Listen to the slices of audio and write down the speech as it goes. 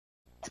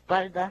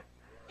espalda.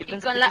 Y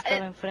Pensé con que la...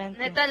 estaba enfrente.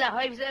 neta, la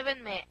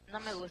 5-7 no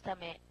me gusta,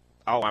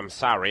 Oh, I'm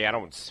sorry, I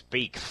don't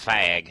speak,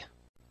 fag.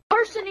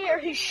 Person here,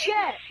 his shit.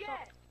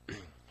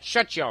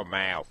 Shut your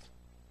mouth.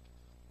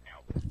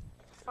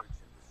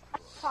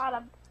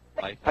 How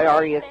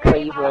are you,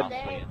 Cleveland?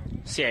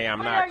 See, I'm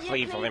Where not are you,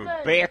 Cleveland,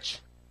 Cleveland? bitch.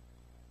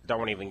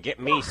 Don't even get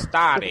me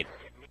started.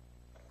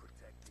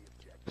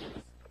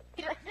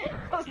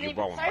 You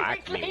won't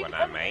like me when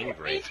I'm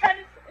angry.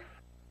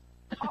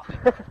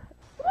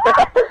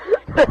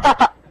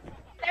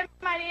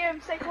 My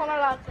name, say Connor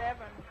Lad 7.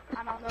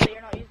 And I'll know that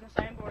you're not using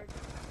a soundboard.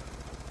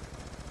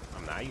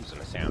 I'm not using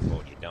a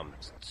soundboard, you dumb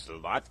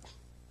slut.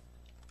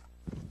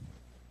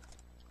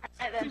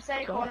 And then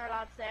say Connor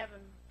Lad 7.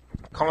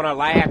 Corner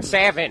lad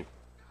 7.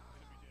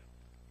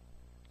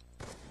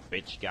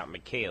 Bitch got me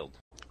killed.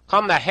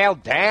 Calm the hell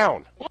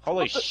down.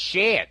 Holy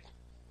shit.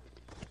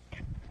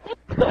 What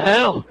the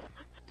hell?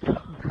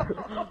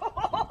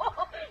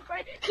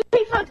 Right,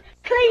 Cleveland!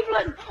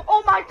 Cleveland!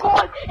 Oh my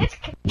god! It's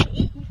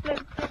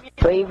Cleveland!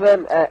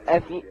 Cleveland,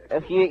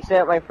 if you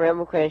accept my friend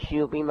request,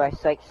 you'll be my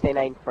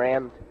 69th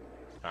friend.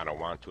 I don't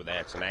want to,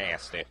 that's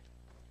nasty.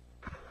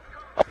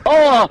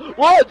 Oh,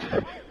 what?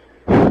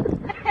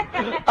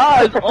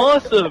 Ah, it's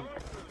awesome.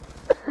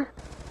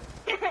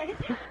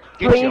 Get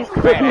your Please,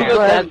 fat ass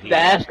over here.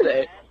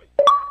 fantastic.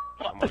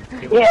 I'm gonna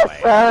kill your Yes,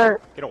 ass. sir.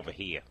 Get over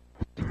here.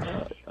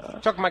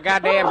 Took my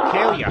goddamn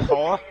kill, you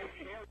whore.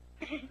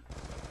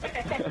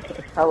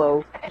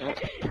 Hello. Have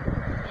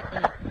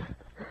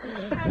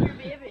your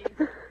babies.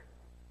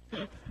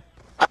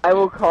 I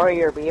will carry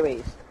your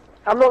babies.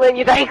 I'm not letting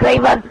you die,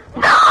 Cleveland.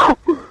 No.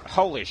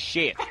 Holy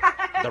shit.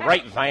 The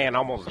right van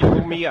almost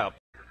blew me up.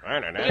 I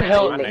don't know.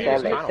 hell- My name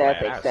is accept,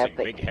 Conrad. I accept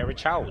see it. big hairy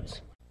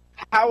chodes.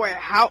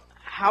 How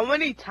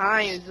many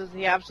times does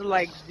he have to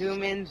like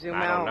zoom in, zoom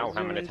I out? don't know how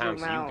zoom many in, times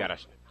zoom you out? gotta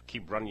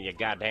keep running your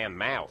goddamn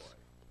mouth.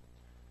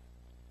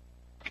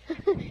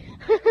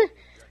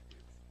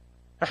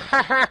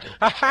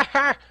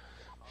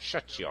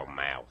 Shut your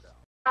mouth.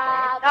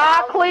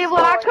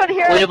 Cleveland, I couldn't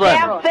hear Cleveland. a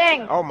damn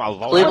thing. Oh my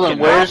lord. Cleveland,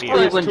 get where's out here.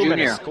 Cleveland Too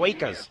many Jr.?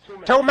 Squeakers.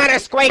 Too many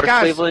Where's Squeakers.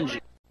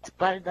 Cleveland?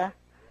 Espalda.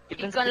 Y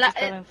Pensé con que la...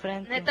 estaba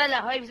enfrente. neta,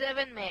 la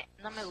 5-7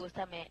 no me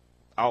gusta,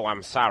 Oh,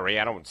 I'm sorry,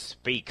 I don't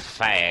speak,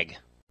 fag.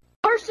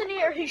 Person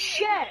here, his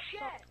shit.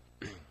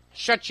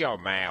 Shut your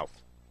mouth.